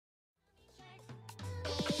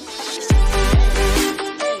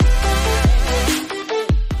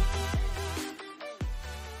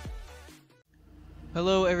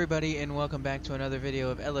everybody, and welcome back to another video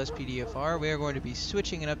of LSPDFR. We are going to be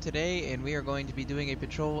switching it up today, and we are going to be doing a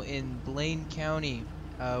patrol in Blaine County.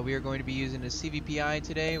 We are going to be using a CVPI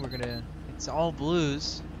today. It's all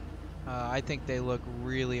blues. I think they look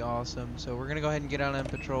really awesome, so we're gonna go ahead and get out on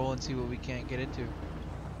patrol and see what we can't get into.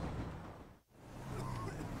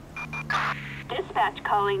 Dispatch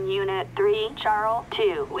calling Unit 3, Charles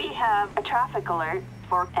 2. We have a traffic alert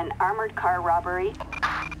for an armored car robbery.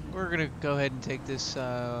 We're gonna go ahead and take this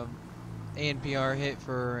ANPR hit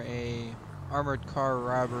for a armored car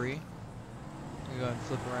robbery. I'm gonna go ahead and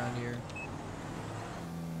flip around here.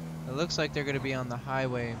 It looks like they're gonna be on the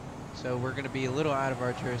highway, so we're gonna be a little out of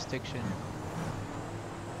our jurisdiction.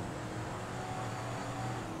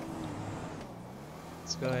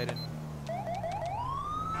 Let's go ahead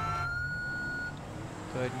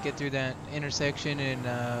and get through that intersection and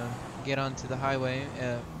get onto the highway.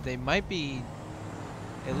 They might be.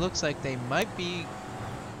 It looks like they might be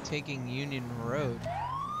taking Union Road.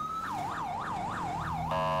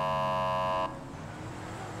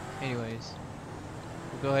 Anyways,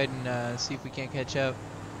 we'll go ahead and see if we can't catch up.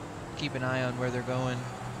 Keep an eye on where they're going.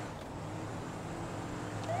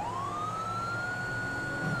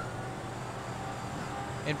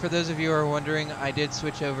 And for those of you who are wondering, I did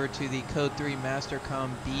switch over to the Code 3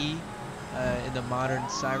 Mastercom B in the modern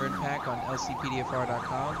siren pack on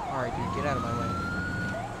LSPDFR.com. Alright dude, get out of my way.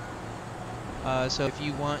 So if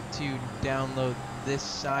you want to download this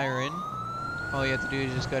siren, all you have to do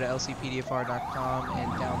is just go to LSPDFR.com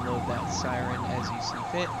and download that siren as you see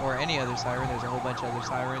fit, or any other siren. There's a whole bunch of other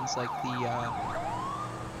sirens like the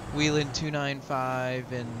Wheeland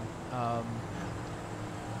 295, and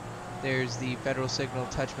there's the Federal Signal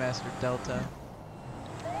Touchmaster Delta.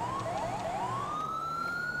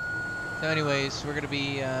 So anyways, we're going to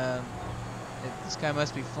be, this guy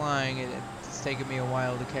must be flying. It's taken me a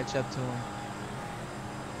while to catch up to him.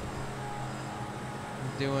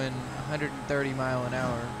 I'm doing 130 mile an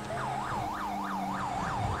hour.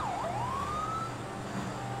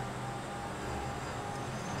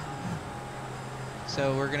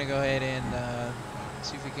 So we're going to go ahead and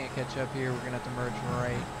see if we can't catch up here. We're going to have to merge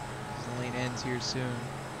right. The lane ends here soon.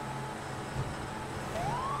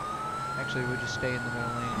 Actually, we'll just stay in the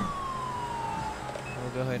middle lane.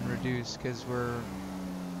 We'll go ahead and reduce because we're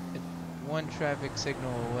one traffic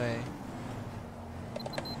signal away.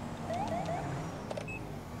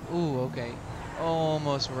 Ooh, okay.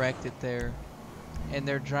 Almost wrecked it there. And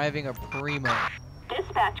they're driving a Primo.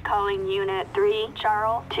 Dispatch calling Unit 3,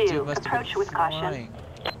 Charles 2. Approach with caution.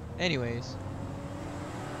 Anyways,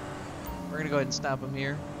 we're gonna go ahead and stop them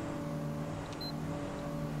here.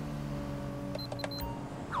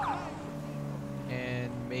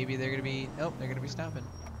 And maybe they're gonna be, oh, they're gonna be stopping.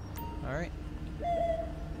 All right.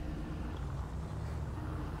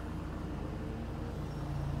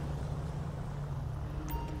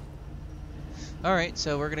 All right,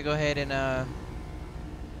 so we're gonna go ahead and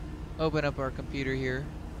open up our computer here,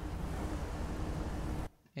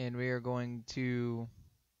 and we are going to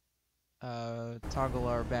toggle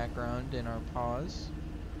our background and our pause.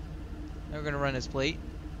 Now we're gonna run his plate.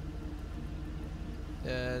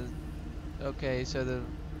 Okay, so the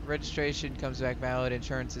registration comes back valid,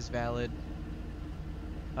 insurance is valid.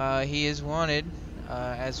 He is wanted,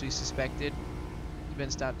 as we suspected. He's been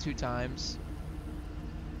stopped 2 times.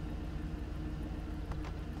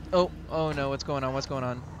 Oh no, what's going on? What's going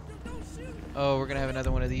on? Oh, we're gonna have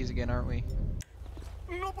another one of these again, aren't we?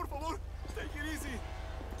 No, por favor. Take it easy.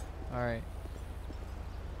 Alright.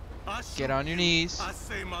 Get on your knees.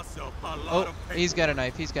 Oh, he's got a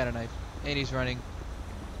knife. He's got a knife. And he's running.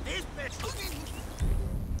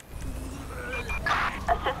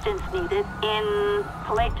 Assistance needed in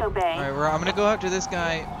Paleto Bay. Alright, I'm gonna go after this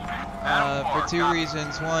guy for 2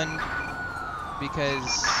 reasons. One,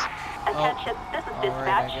 because... Attention, this is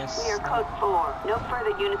dispatch. Right, we are code 4. No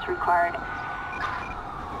further units required.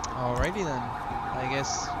 Alrighty then. I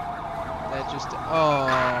guess that just... Oh.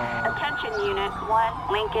 Attention Unit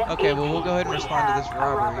 1, Lincoln. Okay, well we'll go ahead and respond to this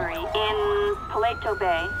robbery. In Paleto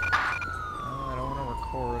Bay. Oh, I don't want to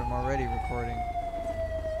record. I'm already recording.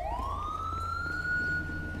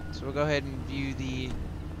 So we'll go ahead and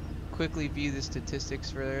quickly view the statistics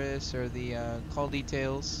for this, or the call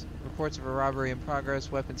details. Reports of a robbery in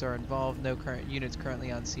progress. Weapons are involved. No current units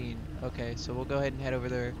currently on scene. Okay, so we'll go ahead and head over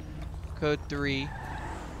there. Code 3.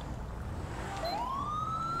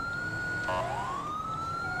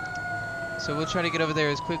 So we'll try to get over there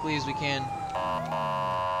as quickly as we can.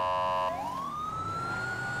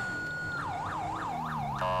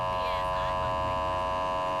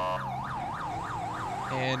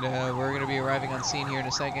 And we're going to be arriving on scene here in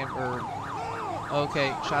a second.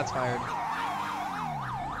 Okay, shots fired.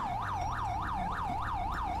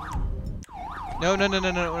 No, no, no,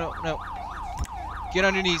 no, no, no, no. Get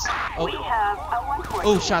on your knees. Oh. We have a 140.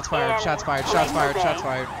 Oh, shots fired, shots fired, shots fired, shots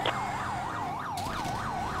fired.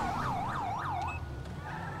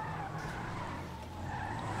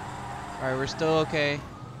 Alright, we're still okay.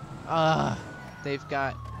 They've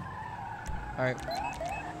got... Alright.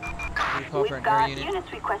 Call for We've an air got unit.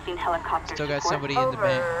 units requesting helicopter Still got support somebody in the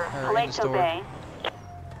bank, or in the Paleto store. Bay.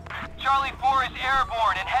 Charlie 4 is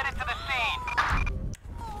airborne and headed to the scene.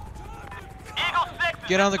 Eagle 6 is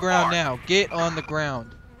Get on in the ground support. now. Get on the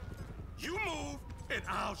ground. You move, and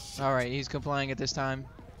I'll shoot. Alright, he's complying at this time.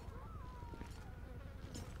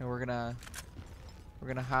 And we're gonna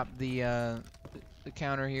hop the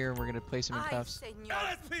counter here and we're gonna place him in cuffs.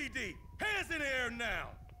 LSPD, hands in the air now.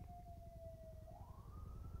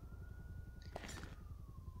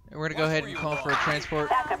 And we're gonna go ahead and call for a transport.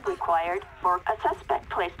 Backup required for a suspect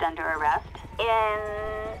placed under arrest in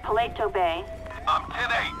Paleto Bay. I'm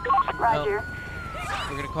 10-8. Roger.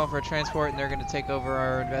 We're gonna call for a transport and they're gonna take over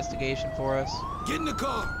our investigation for us. Get in the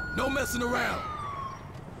car. No messing around.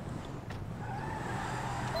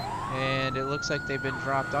 And it looks like they've been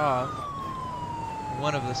dropped off.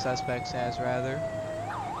 One of the suspects has, rather.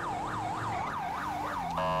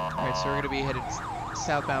 Alright, so we're gonna be headed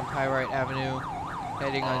southbound Pyrite Avenue,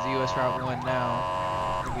 heading on US Route 1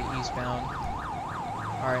 now. We're gonna be eastbound.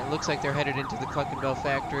 Alright, looks like they're headed into the Cluckenbell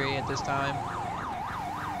factory at this time.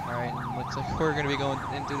 Alright, and looks like we're gonna be going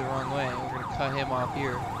into the wrong way. We're gonna cut him off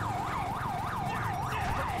here.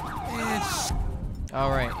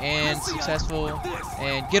 Alright, and successful.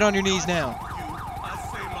 And get on your knees now.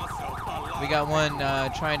 We got one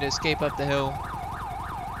trying to escape up the hill.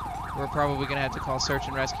 We're probably gonna have to call search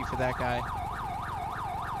and rescue for that guy.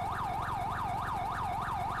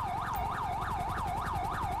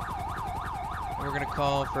 We're gonna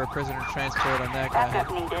call for a prisoner transport on that guy.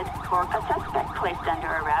 Backup needed for a suspect placed under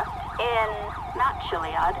arrest in not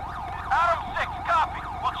Chiliad. Adam 6, copy.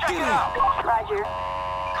 We'll check it out. Roger.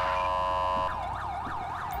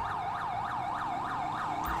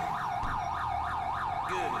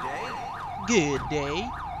 Good day.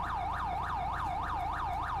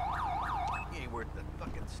 You ain't worth the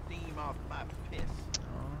fucking steam off my piss.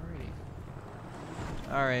 Alrighty.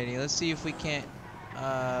 Alrighty, let's see if we can't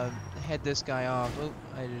head this guy off. Oh,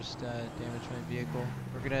 I just damaged my vehicle.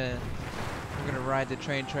 We're gonna ride the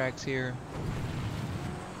train tracks here.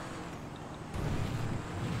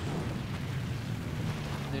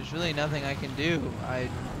 There's really nothing I can do. I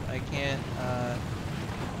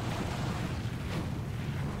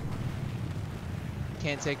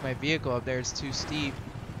can't take my vehicle up there. It's too steep.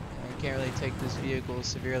 I can't really take this vehicle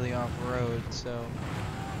severely off road. So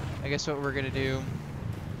I guess what we're gonna do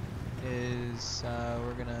is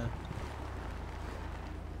we're gonna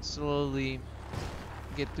slowly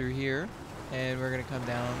get through here, and we're gonna come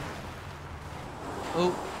down.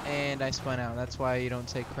 Oh, and I spun out. That's why you don't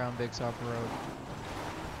take Crown Vics off road.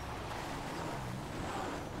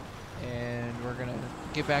 And we're gonna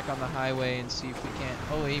get back on the highway and see if we can't.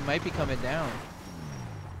 Oh, he might be coming down.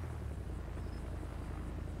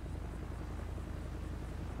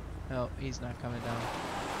 No, he's not coming down.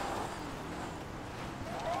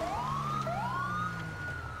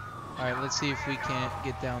 Alright, let's see if we can't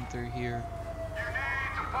get down through here.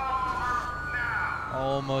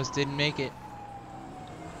 Almost didn't make it.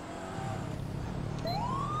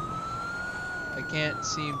 I can't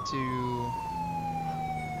seem to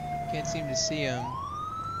see him.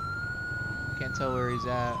 Can't tell where he's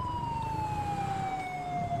at.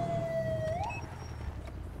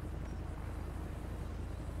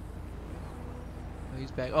 Oh,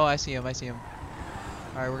 he's back. Oh, I see him. I see him.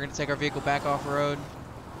 All right, we're gonna take our vehicle back off road.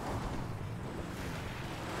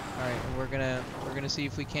 All right, and we're gonna see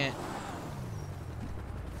if we can't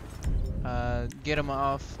get him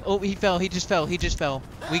off. Oh, he fell. He just fell. He just fell.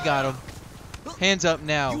 We got him. Hands up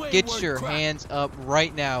now. Get your hands up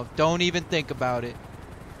right now. Don't even think about it.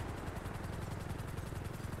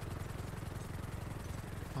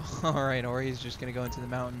 Alright, or he's just gonna go into the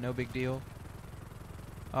mountain. No big deal.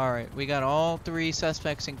 Alright, we got all three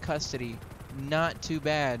suspects in custody. Not too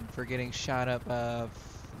bad for getting shot up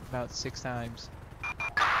about 6 times.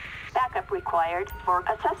 Backup required for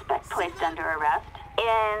a suspect placed under arrest in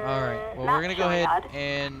Alright, well, we're gonna go ahead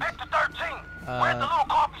and Victor 13, we're at the little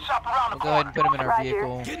coffee shop around the we'll go ahead and put him in our Roger.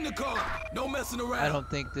 vehicle. Get in the car. No messing around. I don't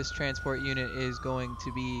think this transport unit is going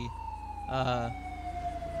to be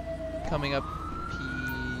coming up.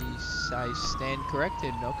 Peace. I stand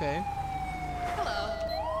corrected. Okay. Hello.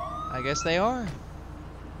 I guess they are.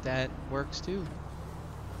 That works too.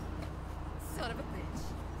 Son of a bitch.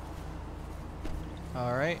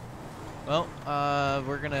 All right. Well,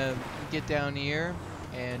 we're gonna get down here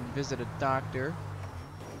and visit a doctor.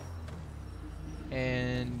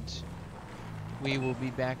 And we will be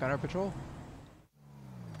back on our patrol.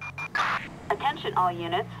 Attention all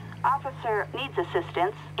units. Officer needs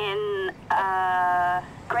assistance in,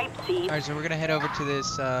 Grapeseed. Alright, so we're gonna head over to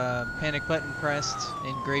this panic button pressed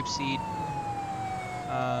in Grapeseed.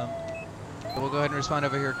 We'll go ahead and respond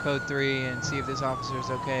over here, code 3, and see if this officer is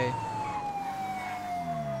okay.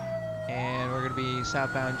 And we're gonna be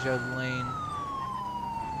southbound Joe Lane.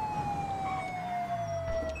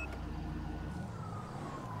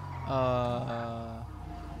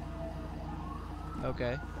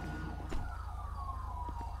 Okay.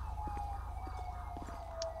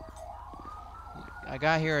 I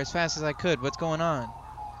got here as fast as I could. What's going on?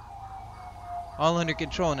 All under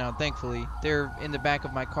control now, thankfully. They're in the back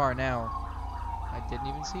of my car now. I didn't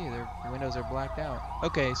even see it. Their windows are blacked out.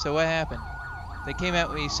 Okay, so what happened? They came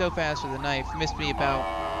at me so fast with a knife, missed me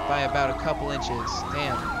by about a couple inches.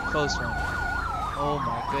 Damn, close one. Oh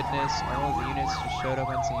my goodness, all of the units just showed up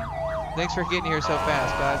on scene. Thanks for getting here so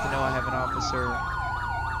fast. Glad to know I have an officer.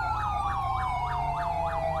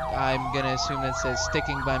 I'm gonna assume that says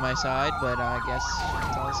sticking by my side, but I guess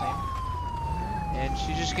it's all the same. And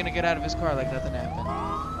she's just gonna get out of his car like nothing happened.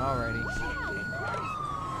 Alrighty.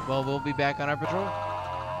 Well, we'll be back on our patrol.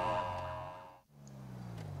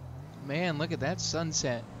 Man, look at that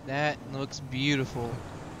sunset. That looks beautiful.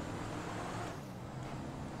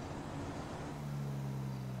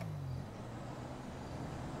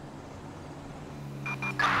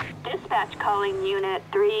 Dispatch calling Unit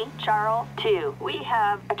 3, Charles 2. We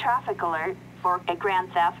have a traffic alert for a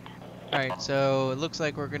grand theft. Alright, so it looks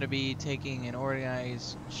like we're going to be taking an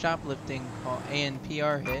organized shoplifting call and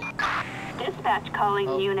PR hit. Dispatch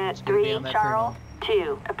calling Unit 3, Charles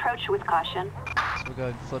 2. Approach with caution. So we'll go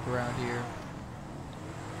ahead and flip around here.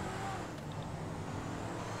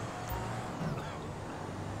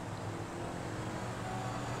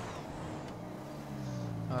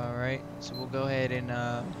 Alright, so we'll go ahead and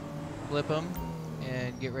flip him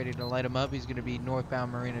and get ready to light him up. He's going to be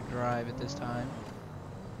northbound Marina Drive at this time.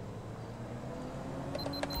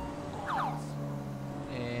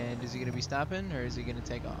 And is he going to be stopping or is he going to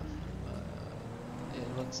take off?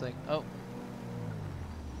 It looks like, oh,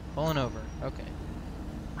 pulling over. Okay,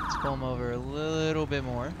 let's pull him over a little bit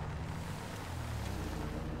more.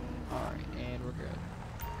 Alright, and we're good.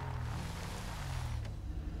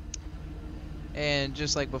 And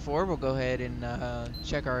just like before, we'll go ahead and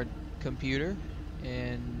check our computer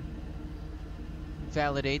and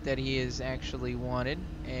validate that he is actually wanted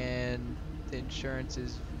and the insurance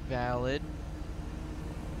is valid.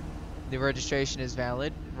 The registration is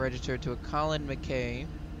valid. Registered to a Colin McKay,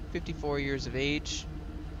 54 years of age.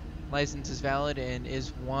 License is valid and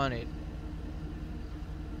is wanted.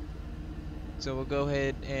 So we'll go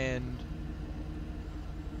ahead and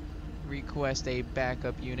request a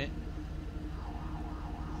backup unit.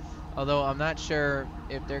 Although I'm not sure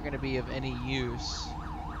if they're going to be of any use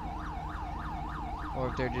or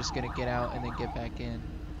if they're just going to get out and then get back in.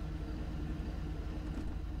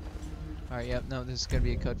 Alright, yep, no, this is going to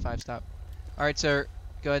be a code 5 stop. Alright, sir,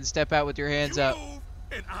 go ahead and step out with your hands up. Move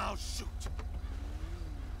and I'll shoot.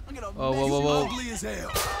 I'm gonna Whoa, whoa, whoa, whoa. ugly as hell.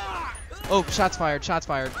 Oh, shots fired, shots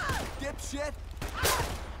fired. Dipshit.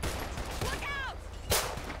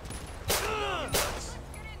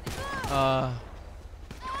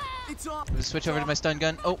 It's on. I'm gonna switch over to my stun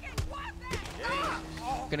gun. Oh.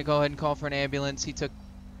 Gonna go ahead and call for an ambulance. He took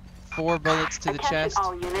 4 bullets to the chest.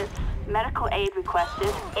 All units. Medical aid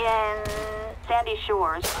requested in Sandy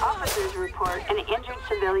Shores. Officers report an injured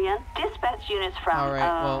civilian. Dispatch units from Alright,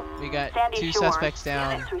 well, we got Sandy 2 Shores. suspects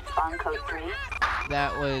down. Units respond code 3.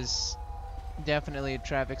 That was definitely a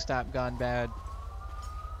traffic stop gone bad.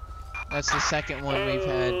 That's the second one we've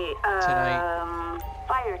had tonight.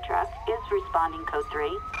 Fire truck is responding code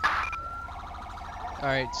 3.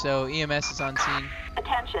 Alright, so EMS is on scene.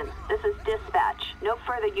 Attention, this is dispatch. No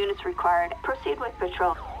further units required. Proceed with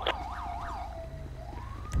patrol.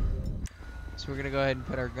 So we're gonna go ahead and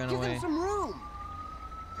put our gun Give away. him some room.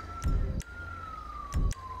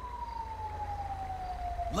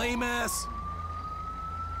 Lame ass.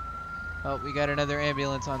 Oh, we got another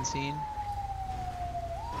ambulance on scene.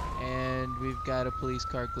 And we've got a police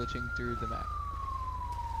car glitching through the map.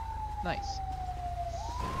 Nice.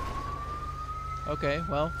 Okay,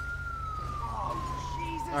 well.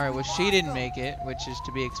 Alright, well she didn't make it, which is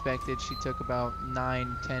to be expected. She took about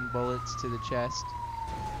 9-10 bullets to the chest.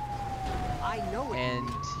 I know it. And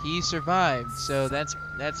he survived, so that's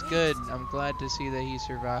good. I'm glad to see that he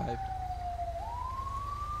survived.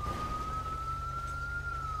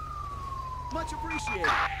 Much appreciated.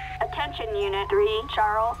 Attention Unit 3,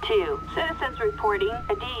 Charles 2. Citizens reporting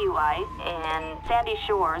a DUI in Sandy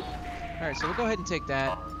Shores. Alright, so we'll go ahead and take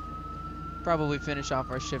that. Probably finish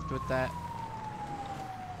off our shift with that.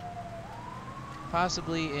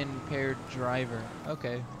 Possibly impaired driver.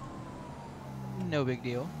 Okay. No big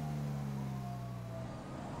deal.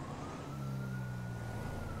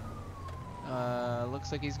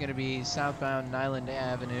 Looks like he's going to be southbound Nyland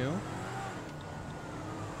Avenue.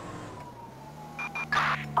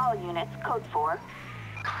 All units, code 4.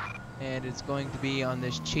 And it's going to be on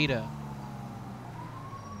this Cheetah.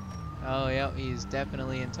 Oh, yeah, he's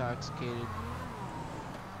definitely intoxicated.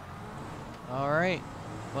 Alright.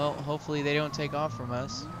 Well, hopefully they don't take off from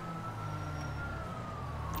us.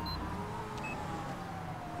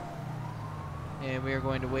 And we are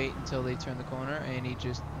going to wait until they turn the corner, and he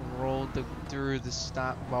just rolled through the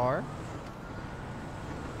stop bar.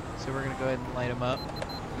 So we're going to go ahead and light him up.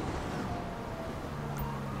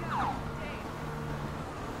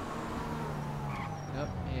 Yep,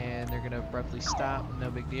 and they're going to abruptly stop, no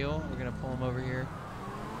big deal. We're going to pull him over here.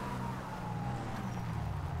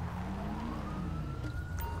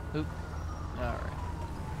 Oop. Alright.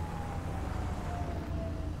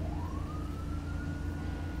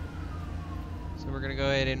 So we're going to go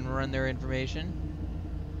ahead and run their information.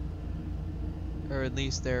 Or at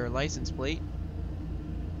least their license plate.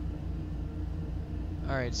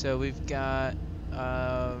 Alright, so we've got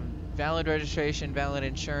valid registration, valid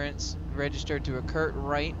insurance, registered to a Kurt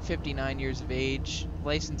Wright, 59 years of age.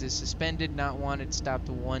 License is suspended, not wanted, stopped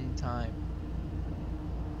one time.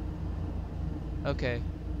 Okay.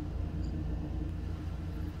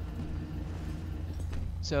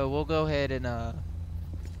 So we'll go ahead and ask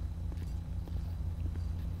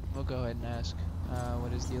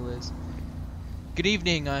what his deal is. Good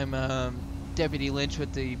evening, I'm Deputy Lynch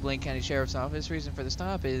with the Blaine County Sheriff's Office. Reason for the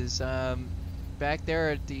stop is back there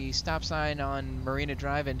at the stop sign on Marina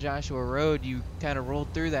Drive and Joshua Road. You kind of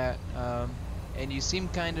rolled through that, and you seem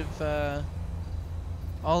kind of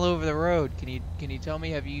all over the road. Can you tell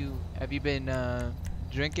me, have you been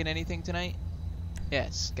drinking anything tonight?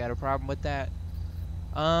 Yes, got a problem with that?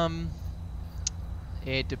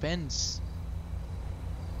 It depends.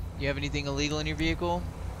 You have anything illegal in your vehicle?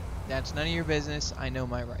 That's none of your business. I know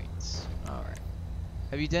my rights. Alright.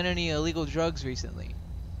 Have you done any illegal drugs recently?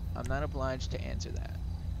 I'm not obliged to answer that.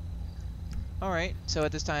 Alright, so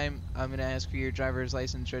at this time, I'm going to ask for your driver's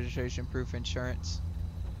license, registration, proof, insurance.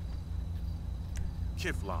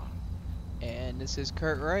 Kiflon. And this is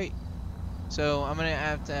Kurt Wright. So I'm going to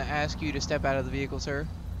have to ask you to step out of the vehicle, sir.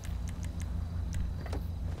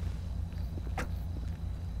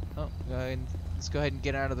 Oh, go ahead. Let's go ahead and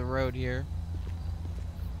get out of the road here.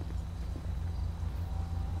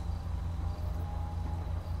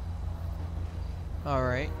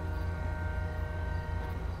 Alright.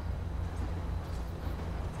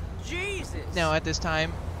 Jesus! Now at this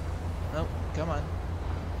time... Oh, come on.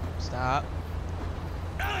 Stop.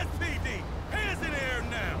 LSPD! Hands in the air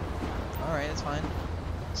now! Alright, that's fine.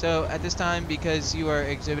 So at this time, because you are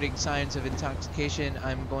exhibiting signs of intoxication,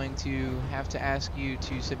 I'm going to have to ask you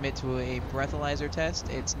to submit to a breathalyzer test.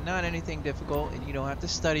 It's not anything difficult, and you don't have to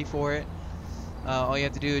study for it. All you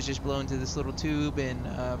have to do is just blow into this little tube and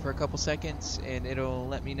for a couple seconds, and it'll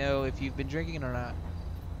let me know if you've been drinking or not.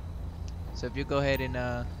 So if you go ahead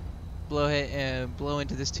and blow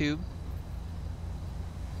into this tube.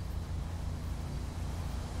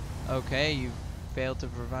 Okay, you failed to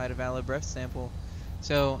provide a valid breath sample.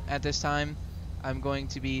 So at this time, I'm going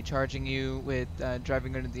to be charging you with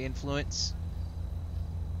driving under the influence.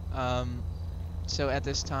 So at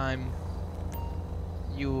this time,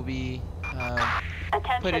 you will be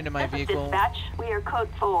put into my vehicle. Dispatch, we are code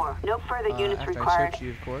 4. No further units after required. I search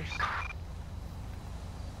you, of course.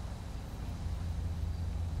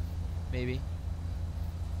 Maybe.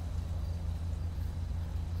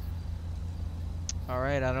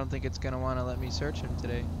 Alright, I don't think it's gonna want to let me search him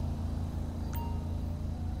today.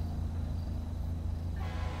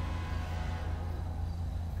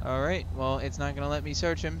 Alright, well, it's not gonna let me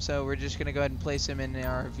search him, so we're just gonna go ahead and place him in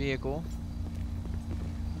our vehicle.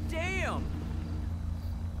 Damn!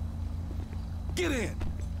 Get in!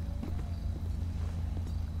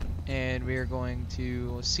 And we are going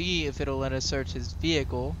to see if it'll let us search his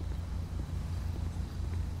vehicle.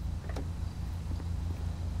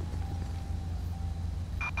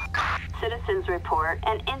 Citizens report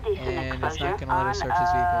an indecent And it's exposure not going to let us search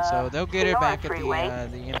his vehicle. So they'll get it back at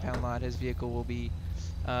the impound lot. His vehicle will be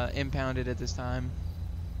impounded at this time.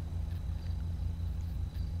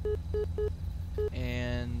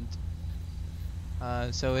 And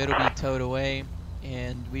so it'll be towed away.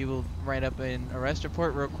 And we will write up an arrest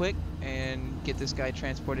report real quick and get this guy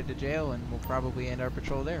transported to jail, and we'll probably end our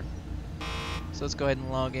patrol there. So let's go ahead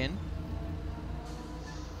and log in.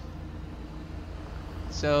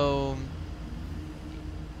 So,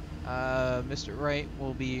 Mr. Wright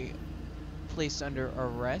will be placed under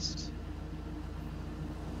arrest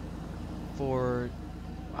for,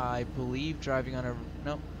 I believe, driving on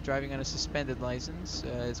a suspended license.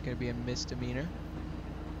 It's going to be a misdemeanor.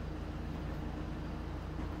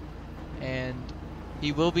 And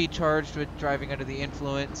he will be charged with driving under the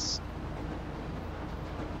influence.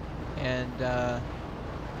 And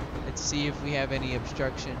let's see if we have any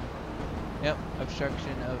obstruction. Yep,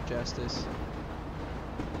 obstruction of justice.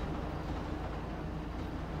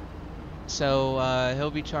 So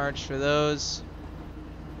he'll be charged for those.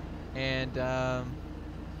 And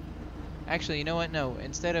actually, you know what? No,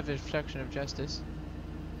 instead of obstruction of justice.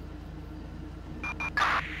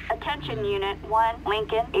 Attention Unit 1,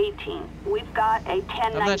 Lincoln 18. We've got a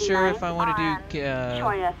 1099. I'm not sure if I want to do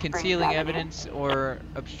Cholla Springs concealing Avenue. evidence or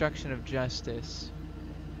obstruction of justice.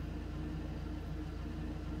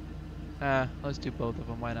 Let's do both of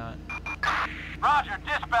them. Why not? Roger,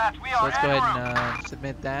 dispatch, we So are let's go en ahead route. and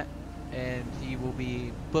submit that, and he will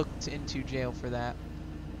be booked into jail for that.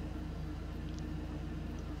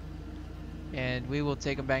 And we will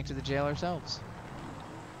take him back to the jail ourselves.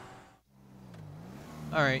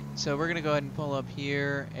 Alright, so we're gonna go ahead and pull up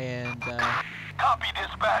here and Copy,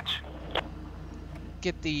 dispatch.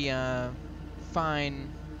 get the fine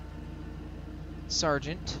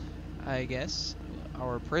sergeant, I guess,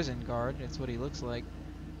 our prison guard. That's what he looks like.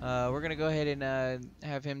 We're gonna go ahead and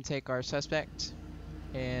have him take our suspect,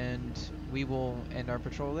 and we will end our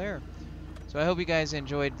patrol there. So I hope you guys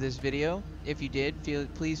enjoyed this video. If you did,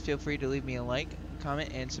 please feel free to leave me a like, comment,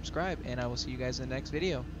 and subscribe, and I will see you guys in the next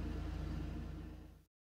video.